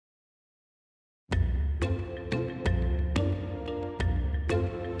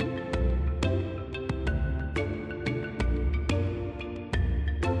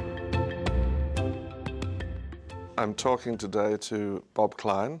I'm talking today to Bob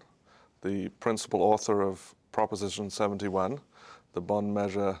Klein, the principal author of Proposition 71, the bond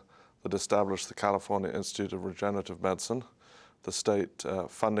measure that established the California Institute of Regenerative Medicine, the state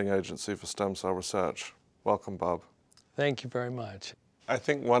funding agency for stem cell research. Welcome, Bob. Thank you very much. I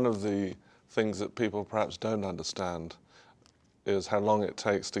think one of the things that people perhaps don't understand is how long it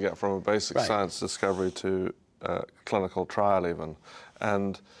takes to get from a basic science discovery to clinical trial even.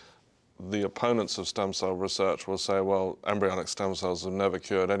 And the opponents of stem cell research will say, well, embryonic stem cells have never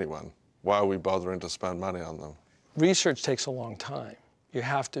cured anyone. Why are we bothering to spend money on them? Research takes a long time. You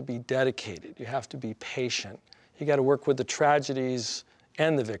have to be dedicated. You have to be patient. You got to work with the tragedies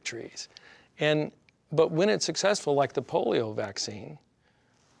and the victories. But when it's successful, like the polio vaccine,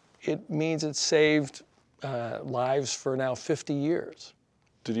 it means it saved lives for now 50 years.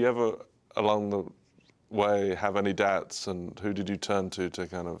 Did you ever, along the way, have any doubts, and who did you turn to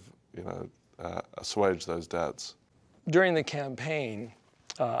kind of, assuage those doubts? During the campaign,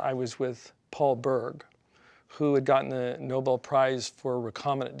 I was with Paul Berg, who had gotten the Nobel Prize for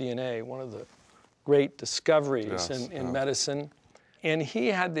recombinant DNA, one of the great discoveries in medicine. And he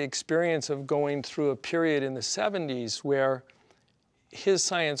had the experience of going through a period in the 70s where his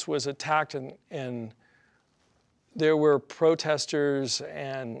science was attacked and there were protesters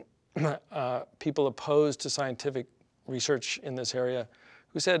and people opposed to scientific research in this area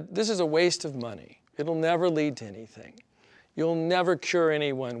who said, this is a waste of money. It'll never lead to anything. You'll never cure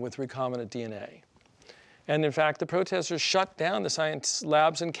anyone with recombinant DNA. And in fact, the protesters shut down the science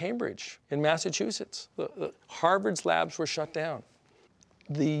labs in Cambridge, in Massachusetts. Harvard's labs were shut down.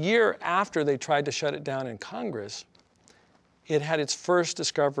 The year after they tried to shut it down in Congress, it had its first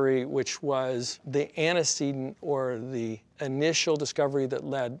discovery, which was the antecedent or the initial discovery that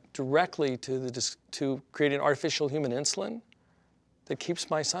led directly to creating artificial human insulin that keeps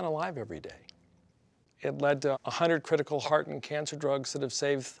my son alive every day. It led to 100 critical heart and cancer drugs that have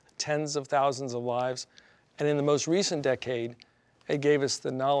saved tens of thousands of lives. And in the most recent decade, it gave us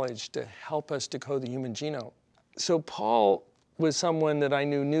the knowledge to help us decode the human genome. So Paul was someone that I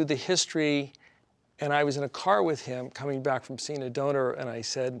knew the history, and I was in a car with him coming back from seeing a donor, and I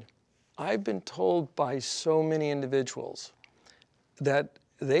said, I've been told by so many individuals that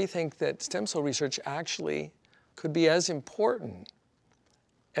they think that stem cell research actually could be as important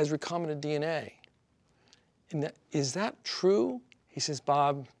as recombinant DNA. And is that true? He says,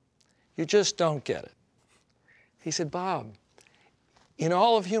 Bob, you just don't get it. He said, Bob, in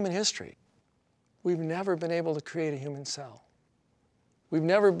all of human history, we've never been able to create a human cell. We've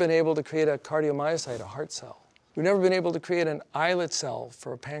never been able to create a cardiomyocyte, a heart cell. We've never been able to create an islet cell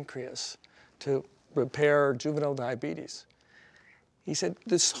for a pancreas to repair juvenile diabetes. He said,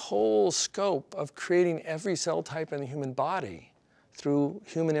 this whole scope of creating every cell type in the human body through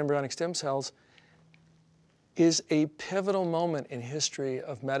human embryonic stem cells is a pivotal moment in history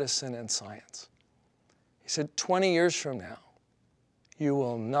of medicine and science. He said, 20 years from now, you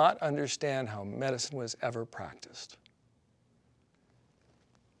will not understand how medicine was ever practiced.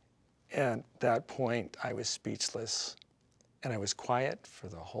 At that point, I was speechless, and I was quiet for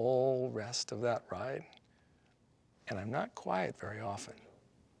the whole rest of that ride. And I'm not quiet very often.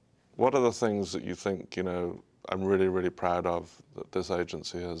 What are the things that you think, I'm really, really proud of that this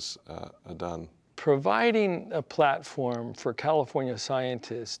agency has done? Providing a platform for California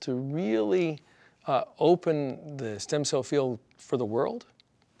scientists to really open the stem cell field for the world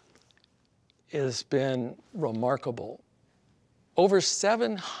has been remarkable. Over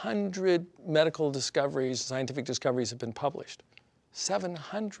 700 medical discoveries, scientific discoveries have been published.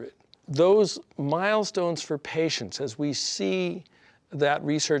 700. Those milestones for patients, as we see that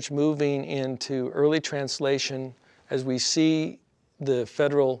research moving into early translation, as we see the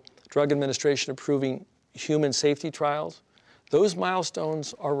Federal Drug Administration approving human safety trials, those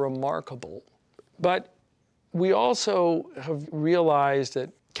milestones are remarkable. But we also have realized that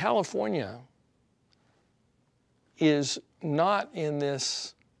California is not in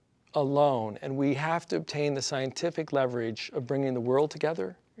this alone, and we have to obtain the scientific leverage of bringing the world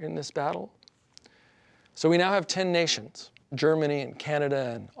together in this battle. So we now have 10 nations, Germany and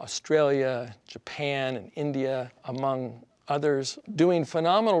Canada and Australia, Japan and India, among others, doing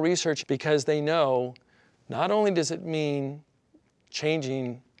phenomenal research because they know not only does it mean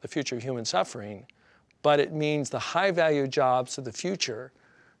changing the future of human suffering, but it means the high-value jobs of the future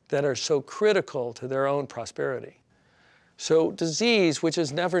that are so critical to their own prosperity. So disease, which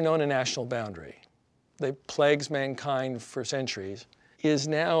has never known a national boundary, that plagues mankind for centuries, is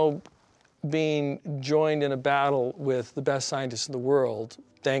now being joined in a battle with the best scientists in the world,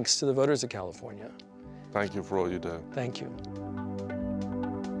 thanks to the voters of California. Thank you for all you do. Thank you.